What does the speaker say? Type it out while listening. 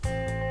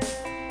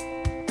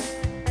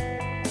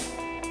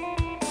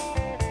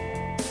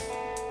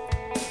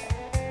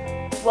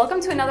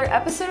Welcome to another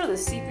episode of the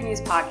Seafood News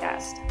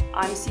Podcast.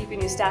 I'm Seafood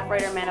News staff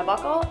writer Amanda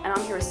Buckle, and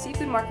I'm here with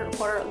seafood market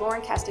reporter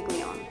Lauren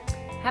Castiglione.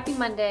 Happy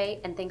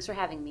Monday, and thanks for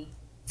having me.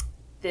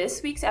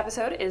 This week's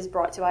episode is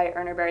brought to you by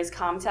Urner Barry's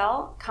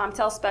Comtel.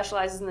 Comtel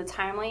specializes in the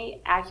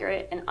timely,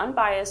 accurate, and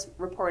unbiased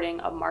reporting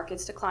of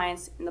markets to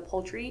clients in the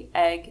poultry,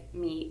 egg,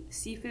 meat,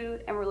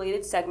 seafood, and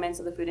related segments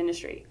of the food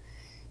industry.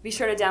 Be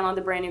sure to download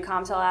the brand new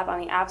Comtel app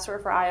on the App Store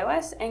for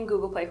iOS and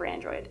Google Play for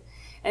Android.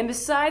 And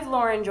besides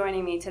Lauren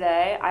joining me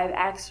today, I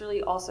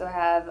actually also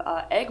have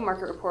egg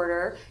market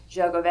reporter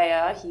Joe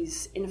Govea.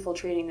 He's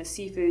infiltrating the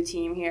seafood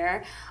team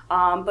here.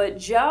 But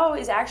Joe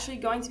is actually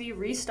going to be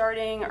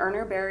restarting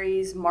Urner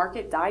Barry's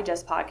Market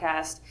Digest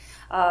podcast.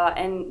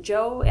 And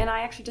Joe and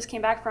I actually just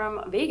came back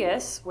from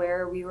Vegas,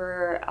 where we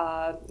were,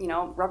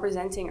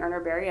 representing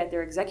Urner Barry at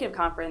their executive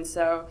conference.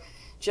 So,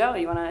 Joe,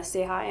 you want to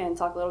say hi and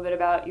talk a little bit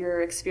about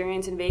your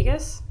experience in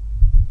Vegas?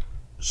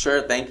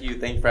 Sure. Thank you.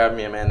 Thank you for having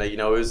me, Amanda.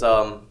 It was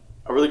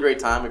a really great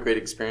time, a great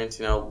experience.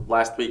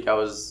 Last week I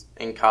was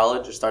in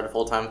college. I started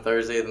full-time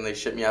Thursday, then they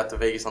shipped me out to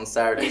Vegas on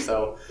Saturday.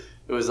 So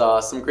it was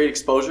some great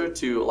exposure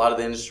to a lot of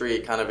the industry.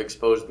 It kind of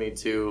exposed me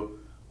to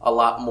a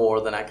lot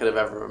more than I could have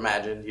ever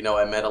imagined.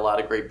 I met a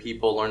lot of great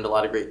people, learned a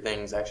lot of great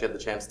things. I actually had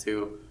the chance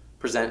to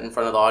present in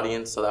front of the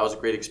audience, so that was a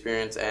great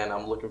experience, and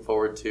I'm looking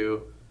forward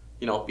to,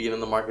 being in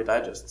the Market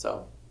Digest.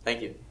 So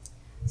thank you.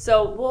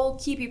 So we'll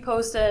keep you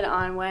posted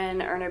on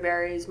when Urner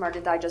Barry's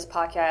Market Digest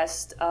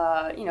podcast,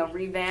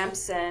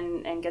 revamps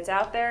and gets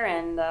out there.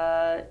 And,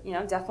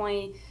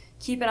 definitely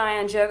keep an eye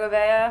on Joe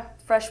Govea,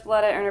 fresh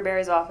blood at Urner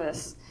Barry's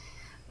office.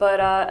 But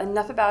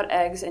enough about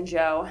eggs and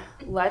Joe.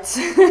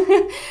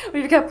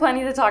 We've got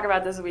plenty to talk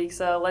about this week,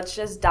 so let's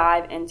just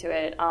dive into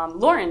it.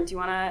 Lauren, do you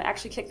want to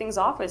actually kick things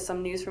off with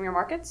some news from your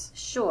markets?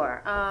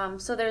 Sure.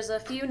 So there's a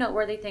few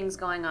noteworthy things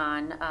going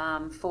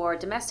on. For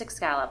domestic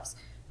scallops,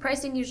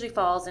 pricing usually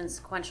falls in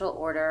sequential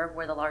order,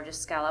 where the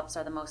largest scallops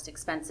are the most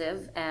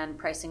expensive, and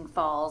pricing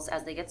falls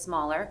as they get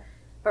smaller.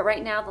 But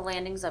right now, the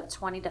landings of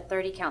 20 to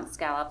 30 count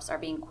scallops are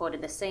being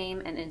quoted the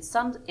same, and in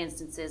some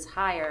instances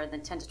higher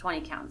than 10 to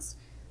 20 counts,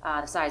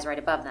 the size right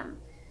above them.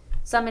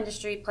 Some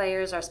industry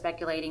players are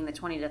speculating the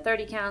 20 to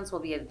 30 counts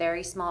will be a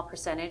very small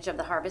percentage of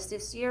the harvest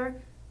this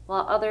year,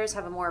 while others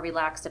have a more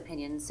relaxed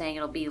opinion, saying it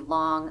won't be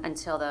long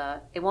until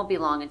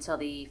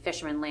the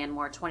fishermen land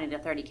more 20 to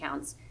 30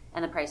 counts,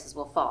 and the prices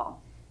will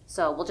fall.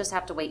 So we'll just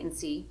have to wait and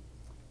see.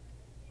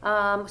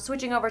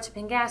 Switching over to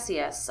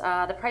Pangasius,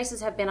 the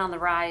prices have been on the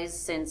rise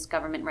since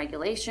government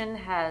regulation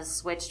has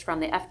switched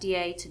from the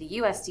FDA to the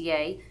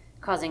USDA,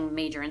 causing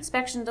major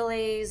inspection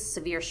delays,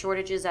 severe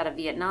shortages out of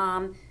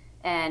Vietnam,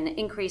 and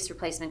increased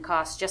replacement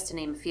costs, just to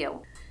name a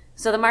few.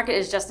 So the market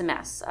is just a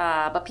mess,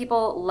 but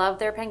people love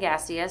their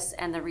Pangasius,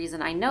 and the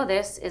reason I know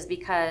this is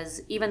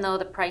because even though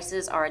the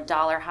prices are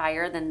 $1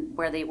 higher than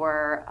where they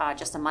were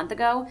just a month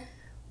ago,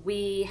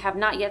 we have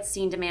not yet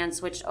seen demand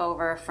switch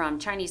over from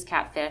Chinese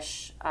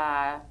catfish,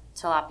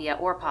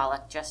 tilapia, or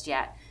pollock just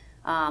yet,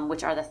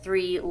 which are the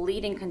three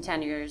leading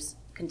contenders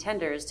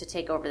to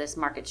take over this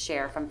market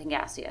share from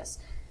Pangasius.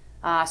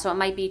 So it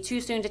might be too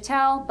soon to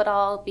tell, but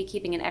I'll be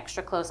keeping an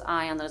extra close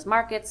eye on those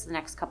markets the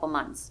next couple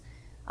months.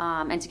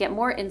 And to get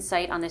more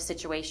insight on this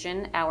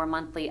situation, our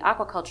monthly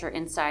Aquaculture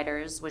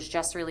Insiders was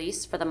just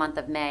released for the month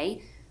of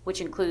May,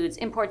 which includes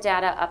import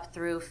data up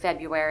through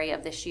February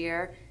of this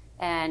year,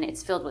 and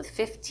it's filled with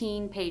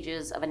 15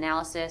 pages of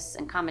analysis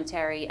and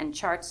commentary and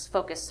charts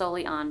focused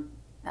solely on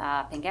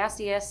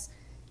Pangasius,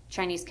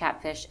 Chinese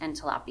catfish, and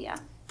tilapia.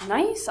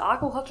 Nice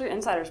Aquaculture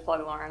Insiders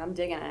plug, Lauren. I'm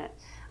digging it.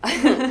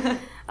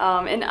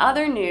 In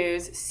other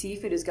news,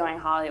 seafood is going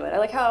Hollywood. I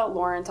like how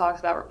Lauren talks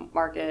about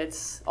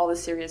markets, all the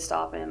serious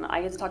stuff, and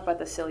I get to talk about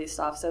the silly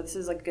stuff, so this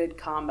is a good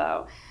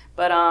combo.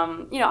 But,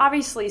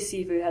 obviously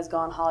seafood has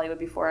gone Hollywood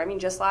before. I mean,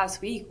 just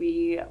last week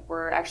we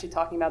were actually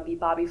talking about Beat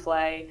Bobby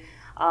Flay.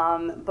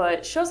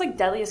 But shows like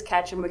Deadliest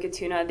Catch and Wicked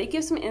Tuna, they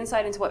give some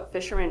insight into what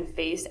fishermen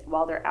face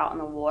while they're out in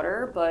the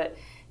water. But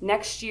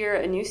next year,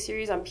 a new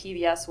series on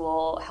PBS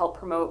will help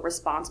promote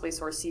responsibly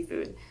sourced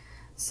seafood.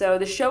 So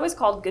the show is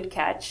called Good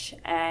Catch,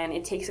 and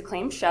it takes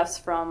acclaimed chefs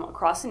from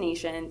across the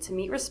nation to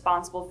meet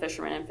responsible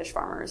fishermen and fish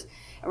farmers.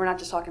 And we're not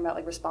just talking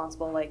about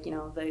responsible,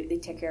 they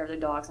take care of their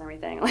dogs and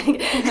everything,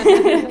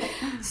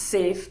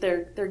 safe.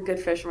 They're good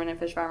fishermen and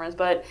fish farmers.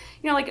 But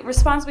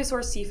responsibly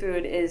sourced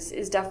seafood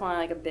is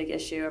definitely a big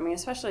issue. I mean,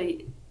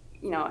 especially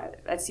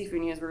at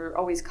Seafood News, we're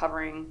always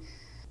covering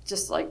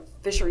just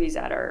fisheries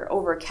that are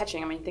over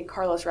catching. I mean, think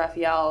Carlos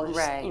Rafael,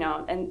 right.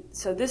 And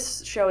so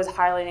this show is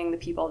highlighting the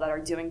people that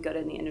are doing good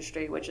in the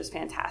industry, which is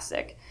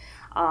fantastic.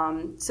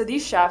 So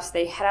these chefs,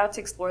 they head out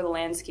to explore the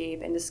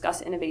landscape and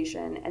discuss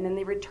innovation, and then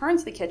they return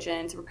to the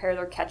kitchen to prepare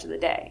their catch of the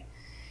day.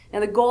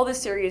 Now, the goal of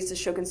this series is to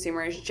show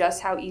consumers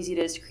just how easy it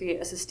is to create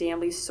a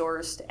sustainably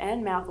sourced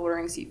and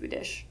mouth-watering seafood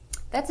dish.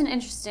 That's an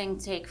interesting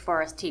take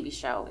for a TV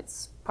show.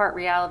 It's part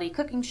reality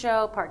cooking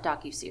show, part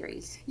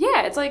docuseries.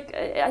 Yeah, it's I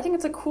think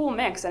it's a cool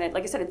mix, and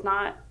like I said, it's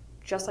not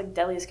just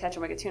Deadliest Catch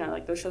and Wicked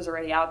Tuna. Those shows are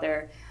already out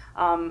there.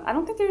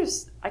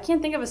 I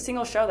can't think of a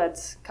single show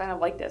that's kind of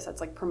like this,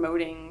 that's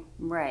promoting.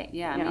 Right,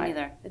 yeah, me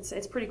neither.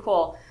 It's pretty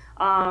cool.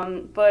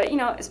 But,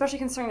 especially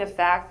considering the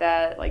fact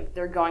that, like,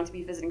 they're going to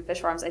be visiting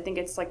fish farms, I think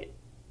it's, like,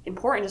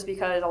 important just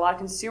because a lot of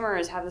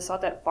consumers have this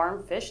thought that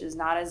farm fish is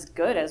not as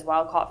good as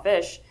wild-caught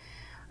fish.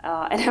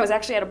 And I was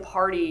actually at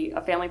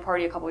a family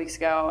party a couple weeks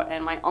ago,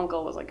 and my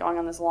uncle was, like, going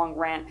on this long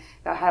rant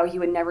about how he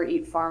would never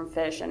eat farm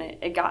fish, and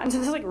it got into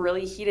this, like,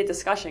 really heated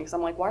discussion, because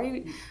I'm like,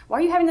 why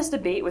are you having this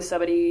debate with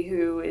somebody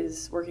who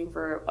is working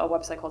for a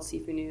website called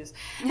Seafood News?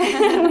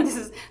 This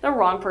is the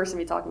wrong person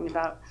to be talking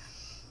about.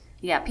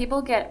 Yeah,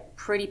 people get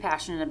pretty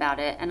passionate about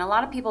it, and a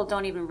lot of people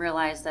don't even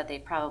realize that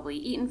they've probably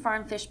eaten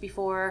farm fish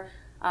before,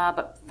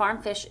 but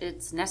farm fish,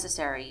 it's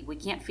necessary. We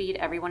can't feed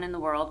everyone in the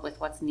world with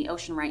what's in the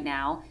ocean right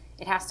now.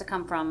 It has to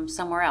come from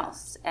somewhere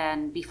else.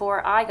 And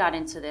before I got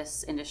into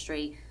this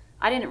industry,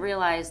 I didn't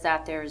realize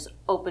that there's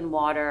open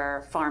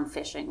water farm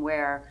fishing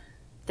where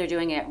they're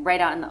doing it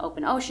right out in the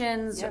open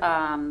oceans, Yep.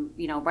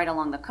 Right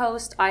along the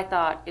coast. I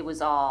thought it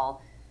was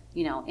all,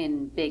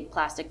 in big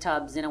plastic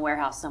tubs in a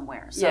warehouse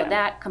somewhere. So Yeah.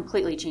 that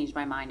completely changed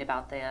my mind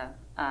about the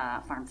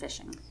farm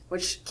fishing.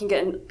 Which can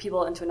get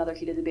people into another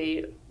heated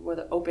debate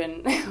with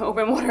open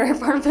water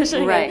farm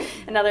fishing Right.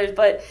 and others.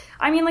 But,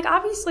 I mean, like,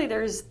 obviously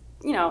there's,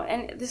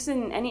 and this is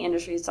in any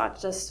industry, it's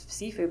not just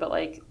seafood, but,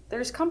 like,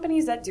 there's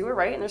companies that do it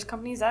right and there's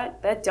companies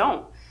that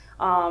don't.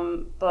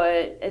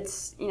 But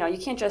it's, you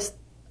can't just,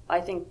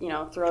 I think,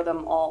 throw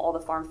them all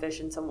the farm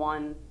fish into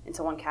one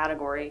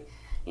category.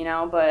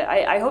 But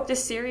I hope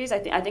this series, I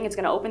think it's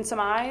going to open some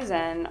eyes,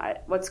 and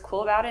what's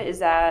cool about it is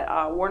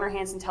that Warner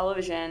Hanson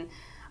Television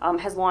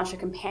has launched a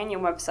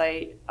companion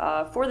website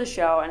for the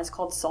show, and it's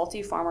called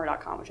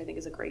saltyfarmer.com, which I think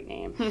is a great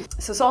name.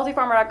 So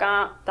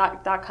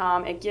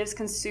saltyfarmer.com, it gives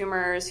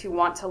consumers who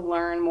want to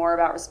learn more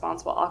about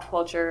responsible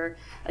aquaculture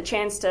a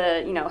chance to,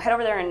 head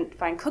over there and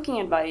find cooking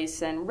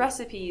advice and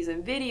recipes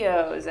and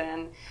videos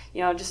and,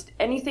 just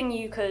anything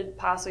you could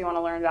possibly want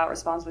to learn about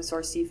responsibly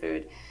sourced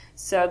seafood.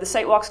 So the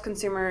site walks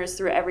consumers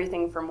through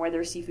everything from where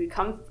their seafood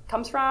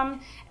comes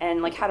from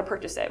and, like, how to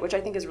purchase it, which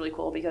I think is really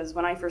cool because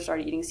when I first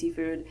started eating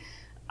seafood,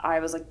 I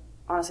was, like,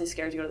 honestly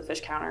scared to go to the fish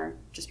counter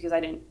just because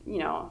I didn't,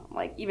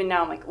 like, even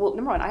now I'm like, well,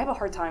 number one, I have a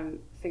hard time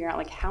figuring out,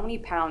 like, how many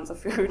pounds of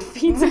food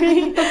feeds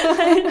me.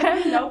 I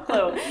have no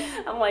clue.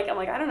 I'm like,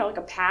 I don't know, like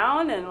a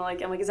pound, and I'm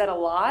like, is that a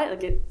lot?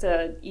 Like,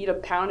 to eat a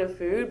pound of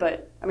food,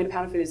 but I mean, a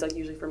pound of food is, like,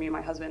 usually for me and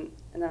my husband,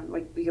 and then,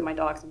 like, we give my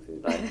dog some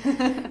food, but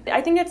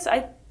I think it's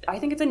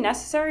a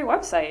necessary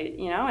website,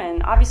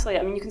 and obviously,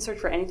 I mean, you can search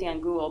for anything on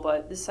Google,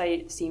 but this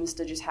site seems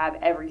to just have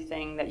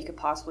everything that you could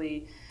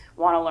possibly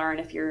want to learn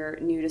if you're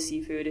new to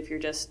seafood, if you're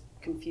just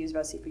confused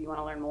about seafood, you want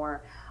to learn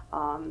more.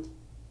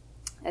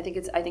 I think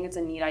it's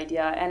a neat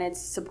idea, and it's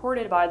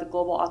supported by the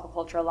Global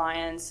Aquaculture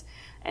Alliance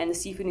and the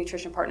Seafood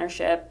Nutrition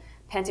Partnership,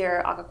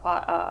 Pentair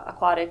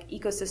Aquatic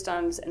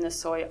Ecosystems, and the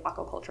Soy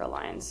Aquaculture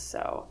Alliance.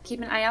 So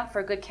keep an eye out for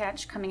a good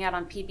catch coming out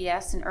on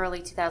PBS in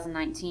early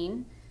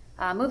 2019.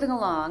 Moving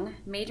along,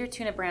 major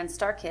tuna brand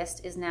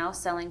StarKist is now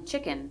selling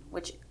chicken,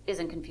 which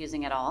isn't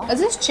confusing at all. Is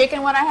this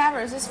chicken what I have, or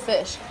is this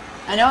fish?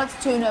 I know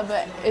it's tuna,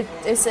 but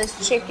it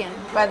says chicken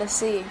by the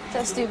sea. Is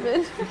that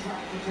stupid?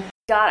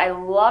 God, I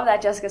love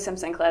that Jessica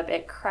Simpson clip.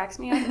 It cracks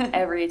me up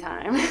every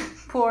time.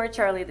 Poor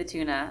Charlie the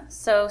tuna.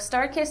 So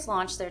StarKist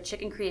launched their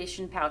chicken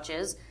creation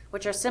pouches,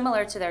 which are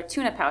similar to their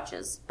tuna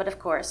pouches, but of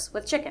course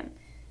with chicken.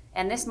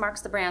 And this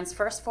marks the brand's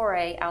first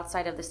foray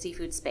outside of the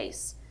seafood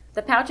space.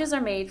 The pouches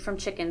are made from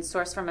chickens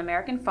sourced from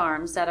American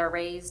farms that are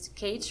raised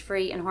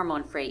cage-free and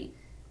hormone-free.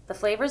 The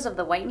flavors of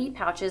the white meat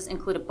pouches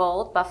include a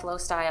bold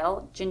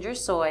buffalo-style, ginger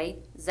soy,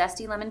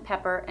 zesty lemon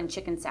pepper, and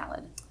chicken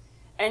salad.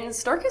 And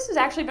StarKist has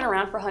actually been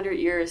around for 100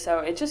 years, so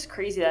it's just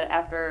crazy that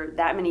after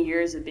that many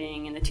years of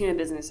being in the tuna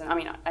business, and I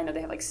mean, I know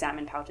they have, like,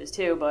 salmon pouches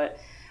too, but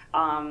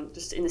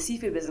just in the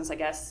seafood business, I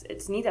guess,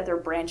 it's neat that they're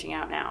branching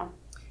out now.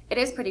 It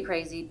is pretty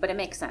crazy, but it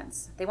makes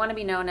sense. They want to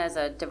be known as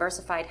a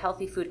diversified,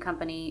 healthy food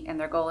company, and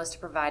their goal is to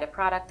provide a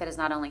product that is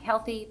not only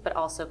healthy, but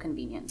also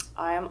convenient.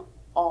 I am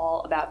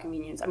all about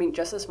convenience. I mean,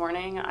 just this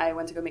morning, I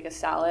went to go make a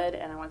salad,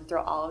 and I wanted to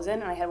throw olives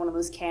in, and I had one of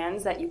those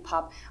cans that you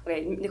pop.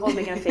 Okay, Nicole's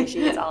making a face,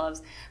 she eats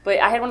olives. But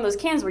I had one of those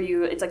cans where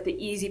it's like the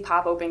easy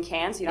pop open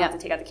can, so you don't have to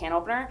take out the can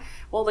opener.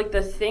 Well, like,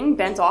 the thing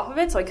bent off of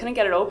it, so I couldn't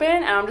get it open,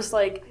 and I'm just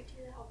like,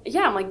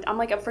 yeah, I'm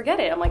like, forget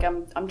it.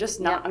 I'm just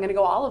not. I'm gonna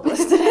go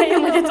oliveless today.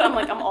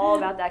 I'm all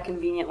about that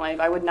convenient life.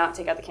 I would not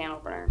take out the can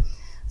opener.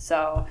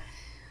 So,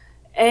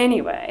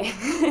 anyway,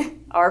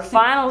 our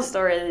final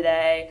story of the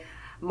day: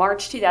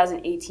 March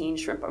 2018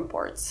 shrimp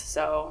imports.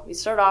 So we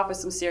start off with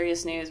some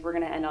serious news. We're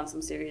gonna end on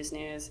some serious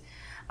news.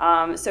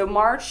 So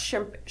March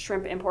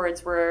shrimp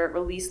imports were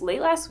released late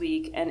last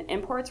week, and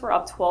imports were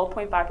up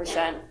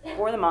 12.5%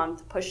 for the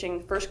month, pushing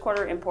first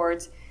quarter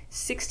imports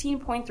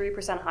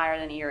 16.3% higher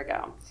than a year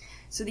ago.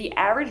 So the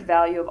average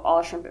value of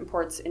all shrimp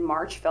imports in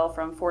March fell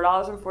from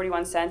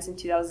 $4.41 in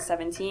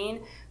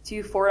 2017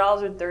 to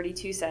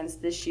 $4.32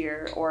 this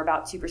year, or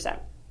about 2%.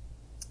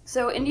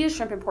 So India's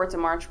shrimp imports in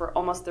March were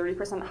almost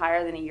 30%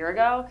 higher than a year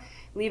ago,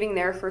 leaving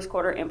their first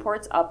quarter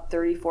imports up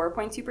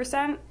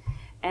 34.2%,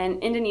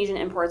 and Indonesian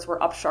imports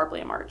were up sharply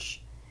in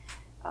March.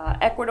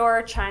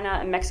 Ecuador, China,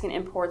 and Mexican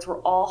imports were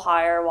all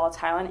higher, while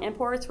Thailand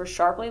imports were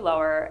sharply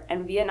lower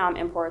and Vietnam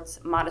imports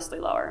modestly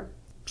lower.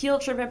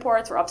 Peeled shrimp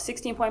imports were up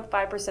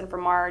 16.5% for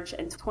March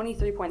and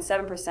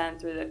 23.7%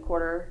 through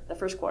the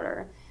first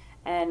quarter,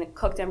 and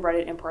cooked and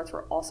breaded imports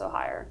were also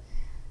higher.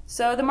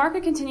 So the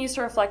market continues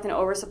to reflect an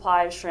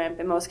oversupply of shrimp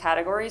in most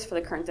categories for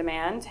the current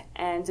demand,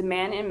 and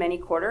demand in many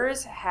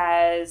quarters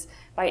has,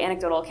 by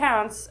anecdotal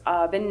accounts,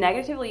 been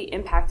negatively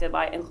impacted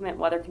by inclement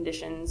weather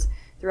conditions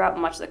throughout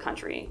much of the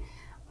country.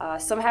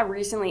 Some have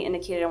recently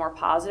indicated a more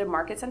positive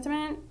market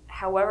sentiment.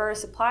 However,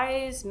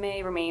 supplies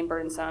may remain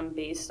burdensome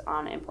based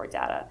on import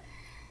data.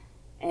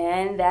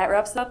 And that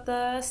wraps up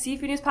the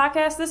Seafood News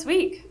Podcast this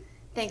week.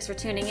 Thanks for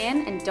tuning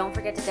in, and don't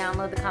forget to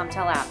download the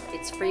Comtel app.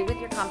 It's free with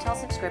your Comtel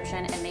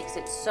subscription and makes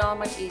it so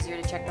much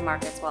easier to check the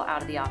markets while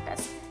out of the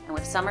office. And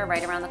with summer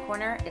right around the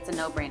corner, it's a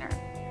no-brainer.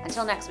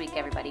 Until next week,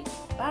 everybody.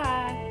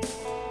 Bye.